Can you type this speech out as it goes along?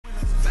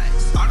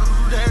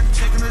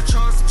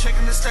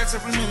the stats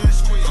every minute.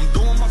 I'm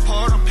doing my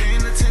part, I'm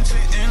paying attention,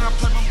 and I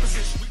play my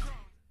position.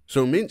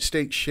 So Mint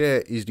Stake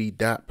Share is the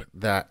DApp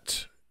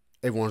that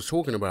everyone's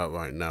talking about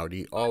right now.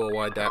 The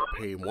ROI DApp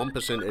paying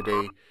 1% a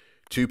day,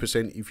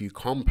 2% if you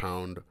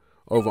compound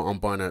over on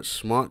Binance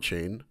Smart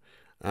Chain.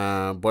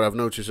 But I've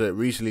noticed that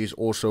recently it's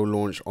also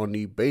launched on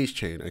the base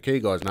chain.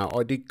 Okay, guys. Now,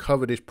 I did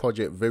cover this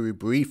project very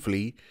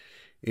briefly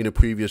in a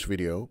previous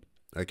video.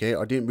 Okay,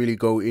 I didn't really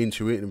go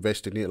into it,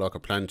 invest in it like I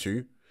planned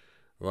to.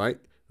 Right.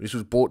 This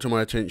was brought to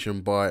my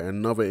attention by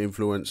another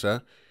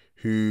influencer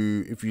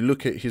who, if you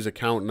look at his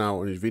account now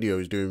on his video,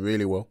 is doing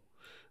really well.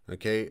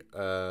 Okay,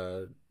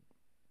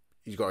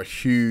 he's got a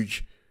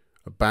huge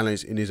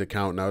balance in his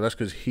account now. That's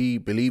because he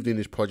believed in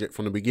this project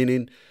from the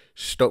beginning,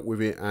 stuck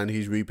with it, and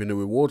he's reaping the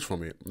rewards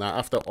from it. Now,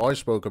 after I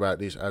spoke about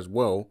this as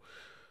well,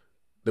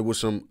 there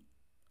was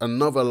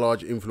another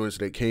large influencer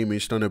that came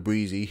in, Stunner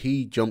Breezy.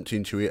 He jumped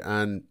into it,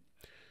 and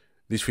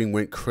this thing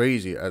went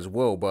crazy as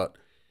well. But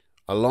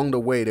along the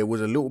way, there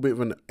was a little bit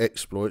of an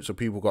exploit, so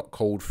people got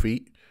cold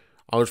feet.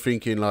 I was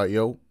thinking like,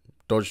 yo,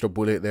 dodged a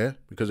bullet there,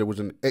 because there was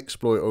an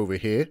exploit over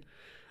here.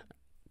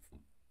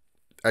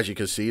 As you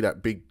can see,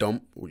 that big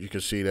dump, what you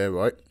can see there,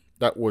 right?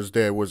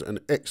 There was an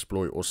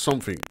exploit or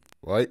something,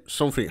 right?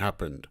 Something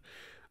happened.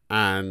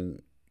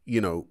 And,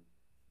 you know,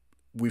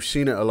 we've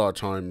seen it a lot of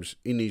times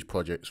in these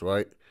projects,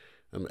 right?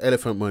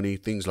 Elephant money,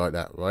 things like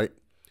that, right?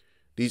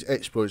 These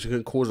exploits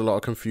can cause a lot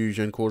of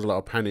confusion, cause a lot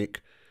of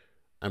panic,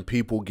 and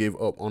people give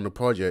up on the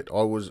project.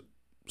 I was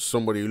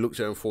somebody who looked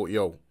at it and thought,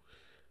 yo,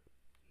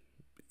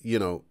 you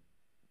know,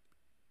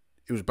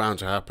 it was bound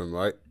to happen,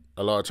 right?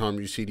 A lot of times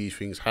you see these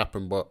things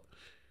happen, but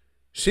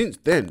since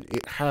then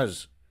it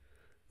has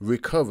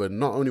recovered,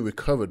 not only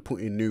recovered,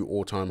 putting new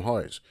all-time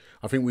highs.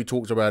 I think we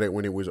talked about it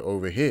when it was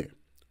over here,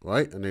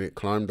 right? And then it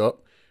climbed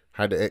up,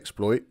 had the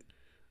exploit,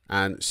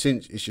 and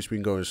since it's just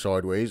been going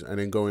sideways and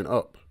then going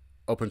up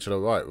and to the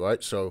right,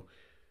 right? So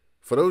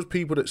for those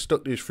people that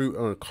stuck this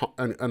through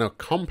and are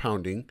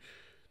compounding,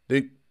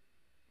 they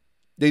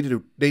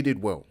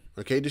did well.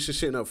 Okay, this is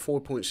sitting at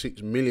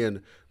 $4.6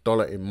 million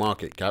in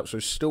market cap, so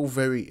it's still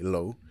very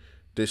low.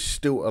 There's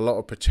still a lot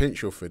of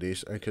potential for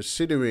this, and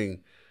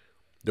considering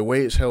the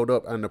way it's held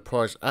up and the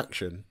price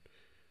action,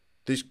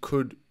 this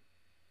could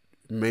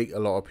make a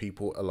lot of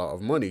people a lot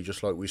of money,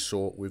 just like we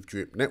saw with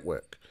Drip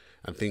Network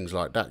and things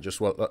like that,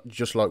 just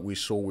like we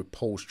saw with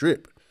Pulse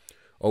Drip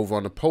over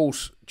on the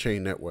Pulse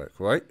chain network,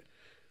 right?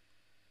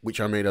 Which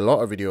I made a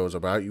lot of videos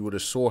about. You would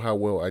have saw how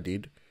well I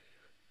did.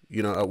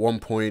 You know, at one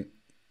point,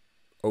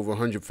 over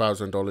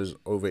 $100,000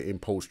 over in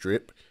Pulse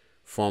Drip,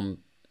 from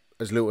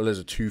as little as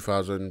a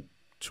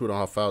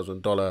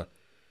 $2,500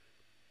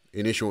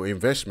 initial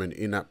investment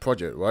in that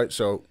project, right?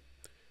 So,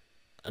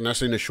 and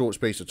that's in a short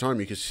space of time.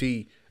 You can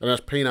see, and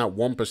that's paying out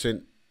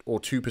 1% or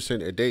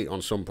 2% a day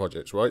on some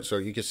projects, right? So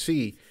you can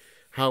see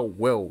how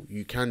well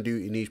you can do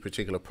in these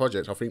particular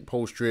projects. I think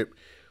Pulse Drip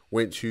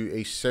went to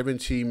a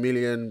 70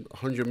 million,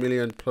 100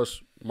 million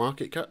plus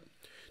market cap.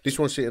 This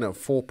one's sitting at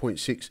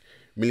 $4.6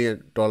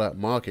 million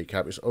market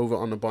cap. It's over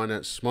on the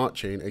Binance Smart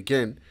Chain.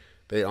 Again,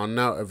 they are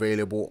now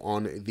available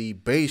on the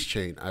base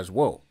chain as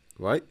well,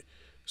 right?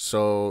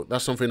 So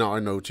that's something that I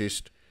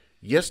noticed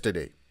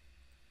yesterday.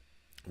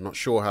 I'm not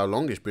sure how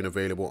long it's been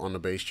available on the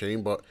base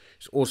chain, but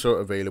it's also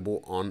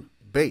available on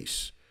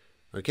base.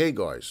 Okay,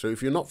 guys, so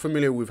if you're not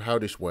familiar with how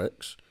this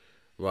works,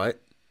 right,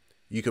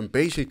 you can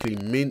basically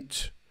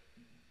mint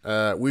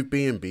with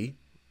BNB.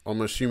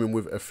 I'm assuming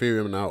with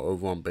Ethereum now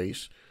over on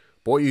base.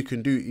 But what you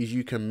can do is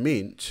you can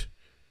mint,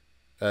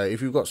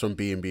 if you've got some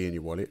BNB in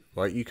your wallet,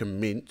 right, you can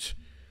mint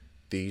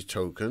these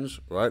tokens,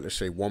 right? Let's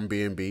say 1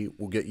 BNB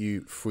will get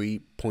you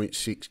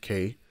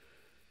 3.6k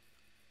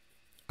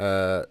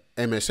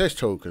MSS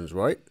tokens,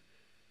 right?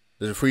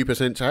 There's a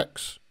 3%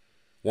 tax.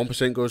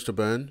 1% goes to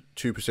burn,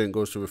 2%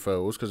 goes to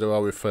referrals, because there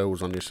are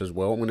referrals on this as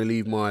well. I'm going to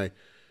leave my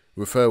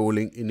referral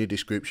link in the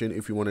description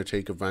if you want to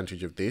take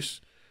advantage of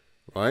this,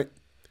 right?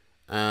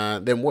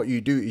 Then what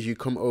you do is you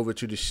come over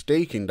to the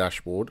staking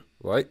dashboard,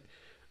 right?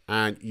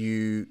 And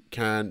you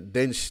can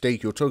then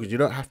stake your tokens. You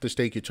don't have to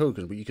stake your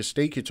tokens, but you can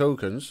stake your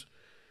tokens,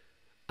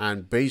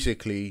 and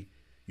basically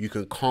you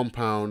can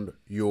compound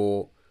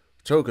your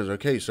tokens.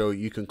 Okay, so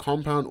you can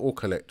compound or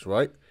collect,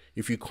 right?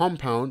 If you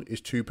compound,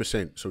 it's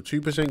 2%. So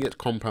 2% gets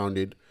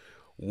compounded,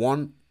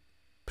 1%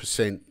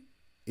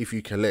 if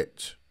you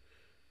collect,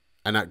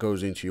 and that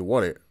goes into your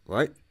wallet,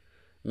 right?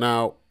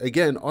 Now,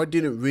 again, I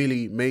didn't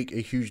really make a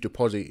huge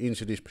deposit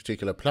into this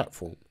particular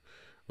platform,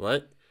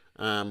 right?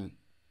 But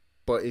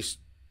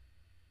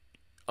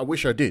I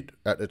wish I did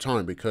at the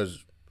time,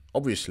 because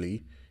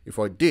obviously if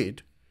I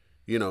did,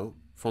 you know,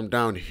 from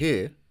down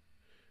here,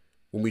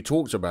 when we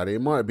talked about it,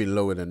 it might have been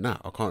lower than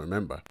that. I can't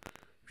remember.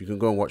 You can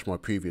go and watch my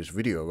previous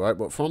video, right?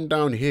 But from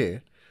down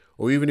here,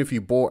 or even if you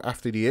bought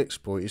after the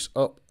exploit, it's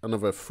up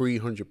another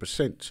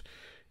 300%,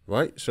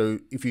 right? So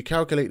if you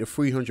calculate the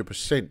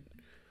 300%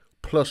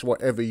 plus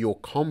whatever you're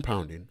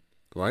compounding,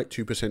 right,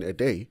 2% a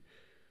day,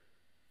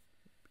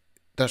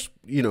 that's,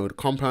 you know, the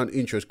compound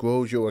interest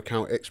grows your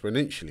account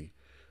exponentially,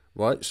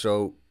 right?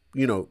 So,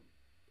 you know,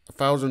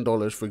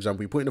 $1,000, for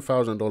example, you put in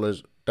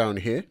 $1,000 down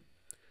here,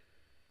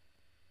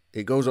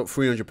 it goes up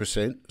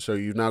 300%, so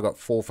you've now got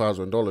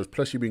 $4,000,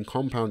 plus you've been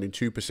compounding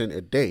 2%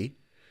 a day.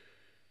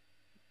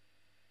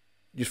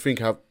 Just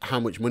think of how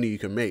much money you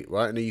can make,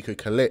 right? And then you could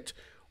collect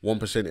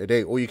 1% a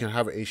day, or you can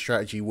have a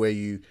strategy where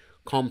you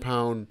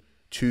compound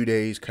 2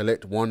 days,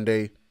 collect 1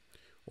 day,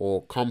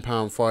 or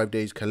compound 5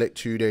 days, collect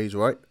 2 days,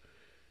 right?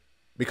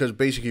 Because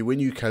basically when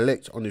you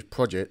collect on this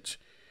project,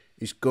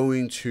 it's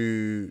going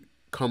to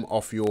come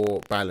off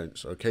your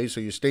balance, okay? So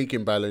your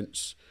staking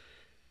balance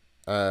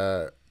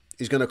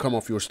is going to come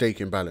off your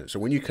staking balance. So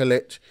when you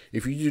collect,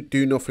 if you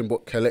do nothing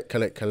but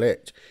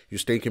collect, your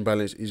staking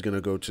balance is going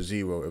to go to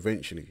zero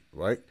eventually,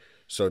 right?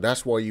 So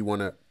that's why you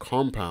want to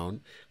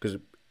compound, because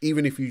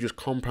even if you just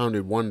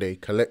compounded 1 day,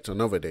 collect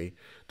another day,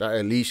 that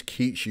at least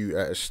keeps you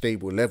at a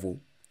stable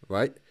level,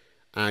 right?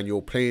 And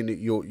you're playing it,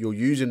 you're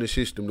using the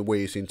system the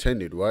way it's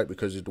intended, right?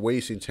 Because the way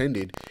it's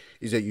intended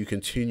is that you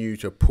continue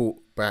to put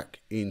back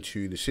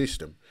into the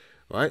system,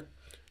 right?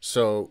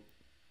 So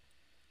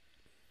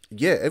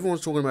yeah,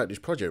 everyone's talking about this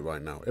project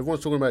right now.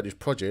 Everyone's talking about this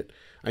project,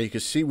 and you can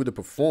see with the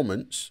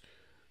performance,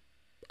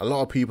 a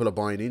lot of people are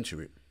buying into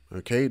it.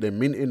 Okay, they're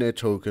minting their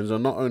tokens,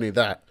 and not only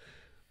that,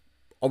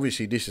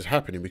 obviously this is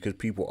happening because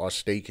people are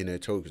staking their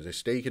tokens. They're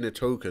staking their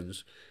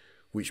tokens,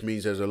 which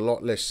means there's a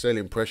lot less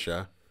selling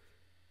pressure,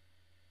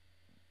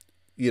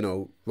 you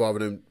know, rather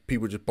than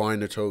people just buying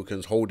the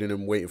tokens, holding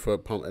them, waiting for a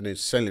pump, and then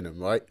selling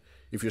them, right?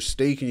 If you're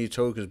staking your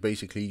tokens,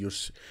 basically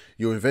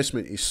your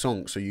investment is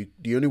sunk. So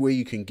the only way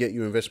you can get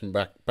your investment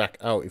back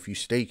out if you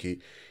stake it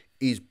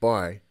is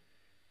by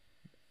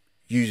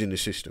using the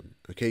system,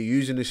 okay?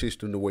 Using the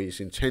system the way it's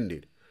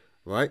intended,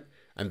 right?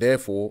 And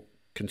therefore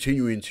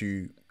continuing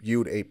to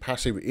yield a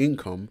passive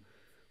income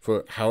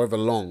for however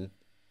long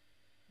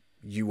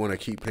you want to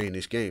keep playing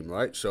this game,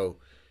 right? So,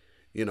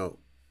 you know,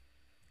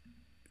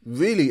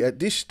 really at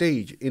this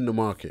stage in the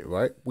market,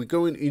 right, we're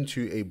going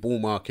into a bull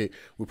market.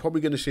 We're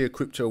probably going to see a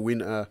crypto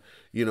winter,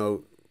 you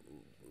know,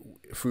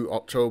 through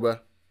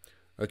October,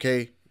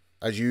 okay,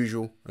 as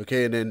usual,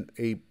 okay, and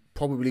then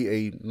probably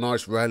a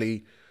nice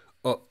rally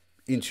up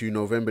into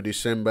November,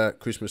 December,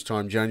 Christmas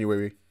time,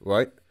 January,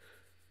 right?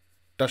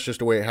 That's just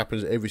the way it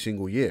happens every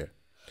single year.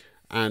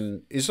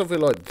 And it's something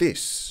like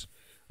this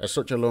at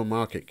such a low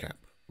market cap,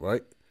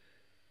 right,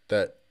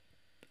 that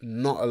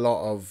not a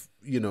lot of,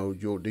 you know,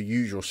 the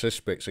usual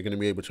suspects are going to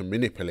be able to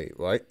manipulate,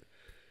 right?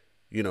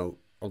 You know,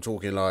 I'm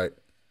talking like,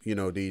 you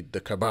know, the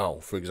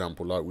cabal, for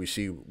example, like we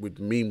see with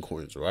meme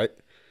coins, right?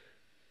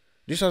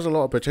 This has a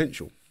lot of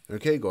potential,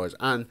 okay, guys?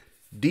 And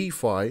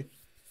DeFi,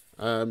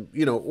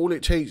 you know, all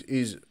it takes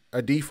is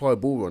a DeFi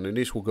bull run, and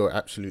this will go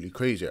absolutely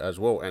crazy as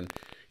well. And,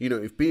 you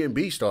know, if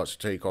BNB starts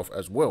to take off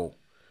as well,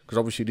 because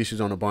obviously this is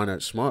on a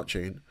Binance Smart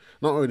Chain,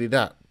 not only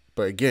that,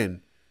 but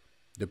again,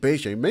 the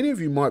base chain, many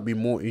of you might be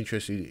more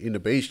interested in the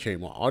base chain.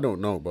 Well, I don't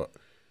know, but,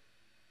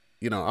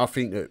 you know, I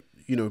think that,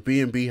 you know,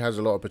 BNB has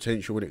a lot of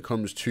potential when it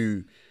comes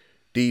to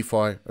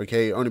DeFi,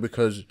 okay, only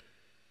because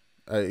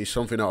it's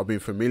something that I've been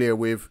familiar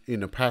with in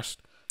the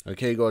past,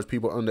 okay, guys.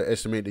 People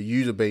underestimate the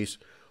user base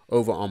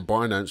over on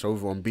Binance,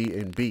 over on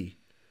BNB,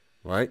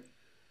 right?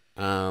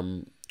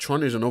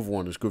 Tron is another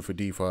one that's good for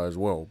DeFi as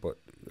well, but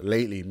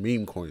lately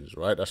meme coins,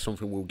 right? That's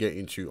something we'll get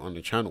into on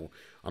the channel.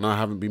 And I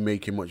haven't been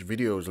making much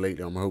videos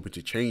lately. I'm hoping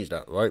to change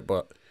that, right?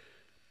 But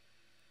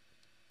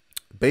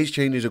base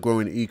chain is a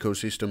growing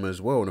ecosystem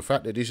as well. And the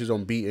fact that this is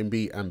on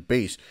BNB and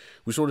base,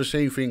 we saw the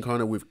same thing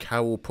kind of with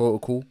Carol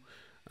Protocol.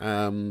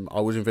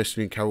 I was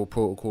invested in Carol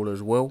Protocol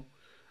as well.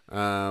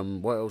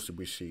 What else did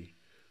we see?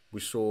 We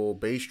saw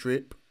Base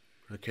Strip,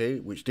 okay,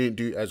 which didn't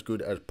do as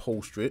good as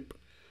Pole Strip.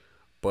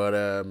 But,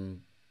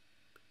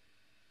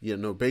 yeah,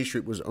 no, Base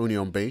Strip was only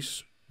on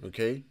base,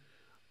 okay?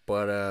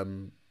 But,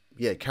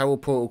 yeah, Carol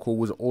Protocol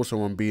was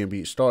also on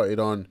BNB. It started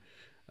on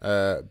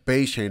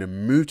base chain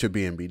and moved to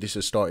BNB. This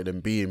has started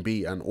in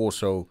BNB and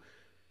also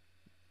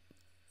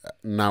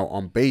now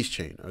on base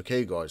chain,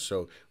 okay, guys?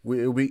 So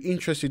we'll be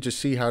interested to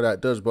see how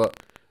that does,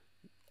 but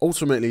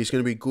ultimately it's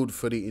going to be good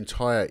for the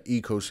entire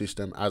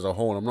ecosystem as a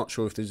whole. I'm not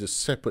sure if there's a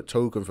separate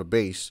token for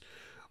base,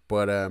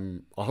 but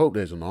I hope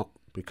there's not,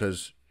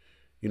 because,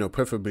 you know,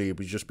 preferably it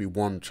would just be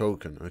one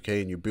token,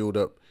 okay? And you build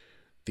up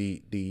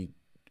a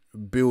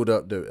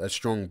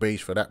strong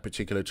base for that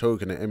particular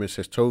token, the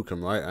MSS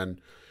token, right?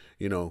 And,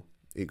 you know,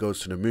 it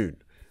goes to the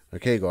moon,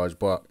 okay, guys?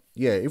 But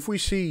yeah, if we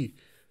see,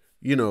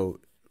 you know,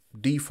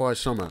 DeFi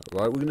summer,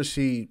 right, we're gonna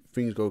see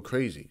things go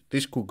crazy.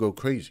 This could go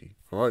crazy,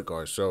 all right,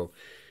 guys? So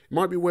it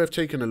might be worth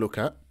taking a look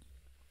at.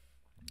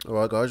 All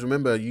right, guys,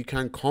 remember you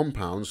can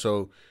compound.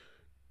 So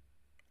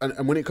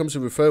and when it comes to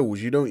referrals,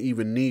 you don't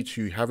even need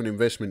to have an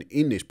investment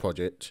in this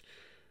project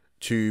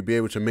to be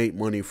able to make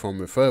money from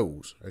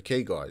referrals,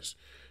 okay, guys?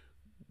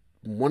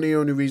 One of the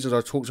only reasons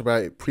I talked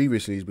about it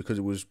previously is because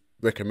it was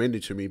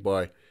recommended to me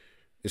by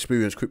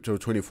Experience Crypto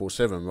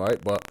 24/7, right?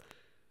 But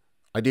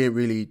I didn't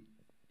really,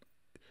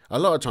 a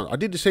lot of times, I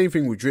did the same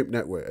thing with Drip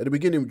Network. At the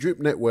beginning, Drip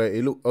Network,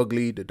 it looked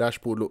ugly, the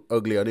dashboard looked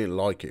ugly, I didn't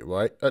like it,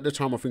 right? At the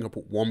time, I think I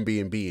put 1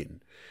 BNB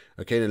in,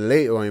 okay? Then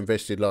later, I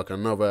invested like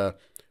another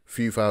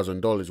few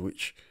 $1,000s,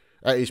 which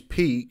at its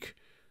peak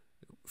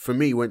for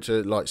me went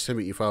to like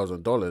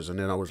 $70,000. And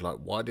then I was like,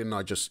 why didn't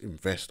I just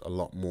invest a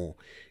lot more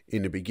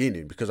in the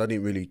beginning? Because I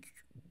didn't really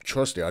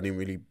trust it. I didn't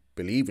really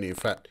believe in it. In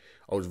fact,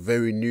 I was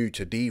very new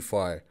to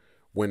DeFi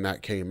when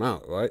that came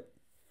out, right?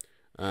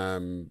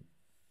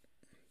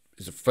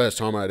 It's the first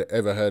time I'd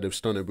ever heard of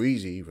Stunner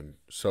Breezy even.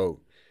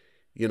 So,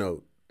 you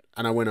know,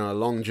 and I went on a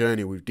long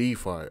journey with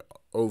DeFi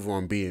over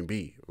on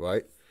BNB,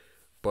 right?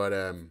 But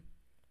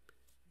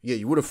yeah,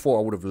 you would have thought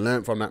I would have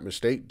learned from that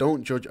mistake.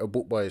 Don't judge a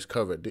book by its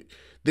cover.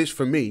 This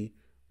for me,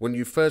 when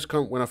I first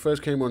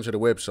came onto the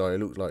website, it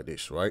looked like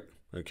this, right?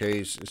 Okay,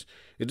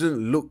 it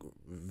doesn't look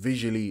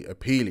visually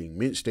appealing.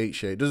 Mint State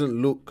share. It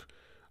doesn't look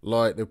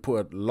like they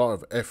put a lot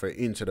of effort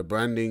into the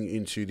branding,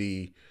 into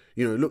the,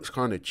 you know, it looks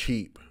kind of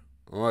cheap.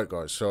 All right,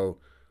 guys. So,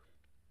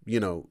 you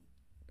know,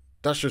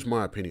 that's just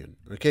my opinion.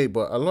 Okay,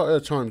 but a lot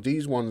of the times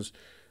these ones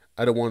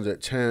are the ones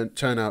that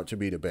turn out to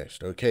be the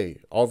best. Okay,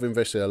 I've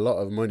invested a lot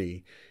of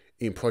money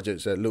in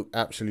projects that look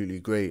absolutely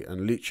great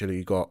and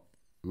literally got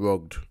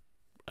rugged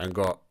and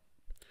got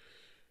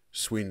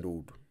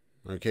swindled.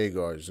 Okay,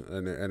 guys,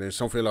 and then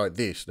something like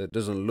this that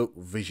doesn't look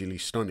visually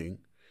stunning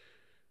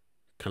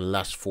can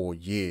last for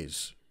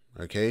years.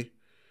 Okay,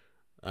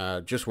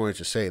 just wanted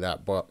to say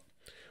that, but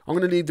I'm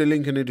going to leave the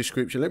link in the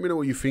description. Let me know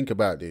what you think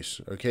about this,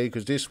 okay?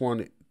 Because this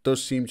one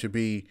does seem to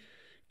be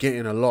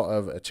getting a lot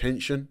of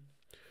attention.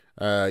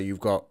 You've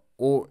got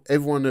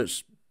everyone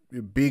that's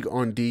big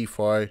on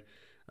DeFi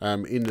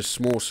in the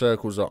small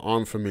circles that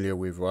I'm familiar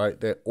with, right?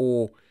 They're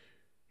all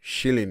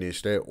shilling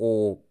this. They're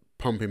all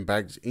pumping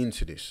bags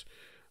into this.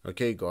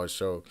 Okay, guys,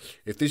 so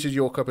if this is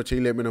your cup of tea,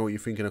 let me know what you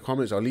think in the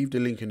comments. I'll leave the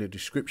link in the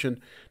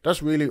description.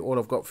 That's really all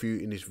I've got for you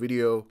in this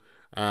video.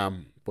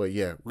 But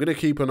yeah, we're going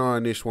to keep an eye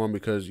on this one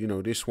because, you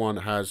know, this one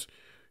has,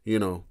 you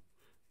know,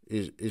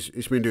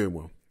 it's been doing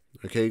well.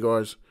 Okay,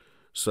 guys.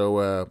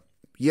 So,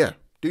 yeah,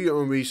 do your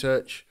own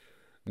research.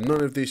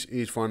 None of this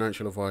is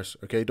financial advice.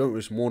 Okay, don't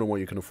risk more than what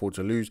you can afford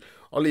to lose.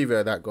 I'll leave it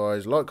at that,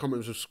 guys. Like,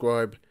 comment,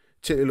 subscribe.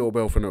 Hit the little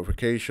bell for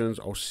notifications.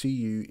 I'll see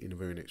you in the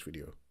very next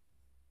video.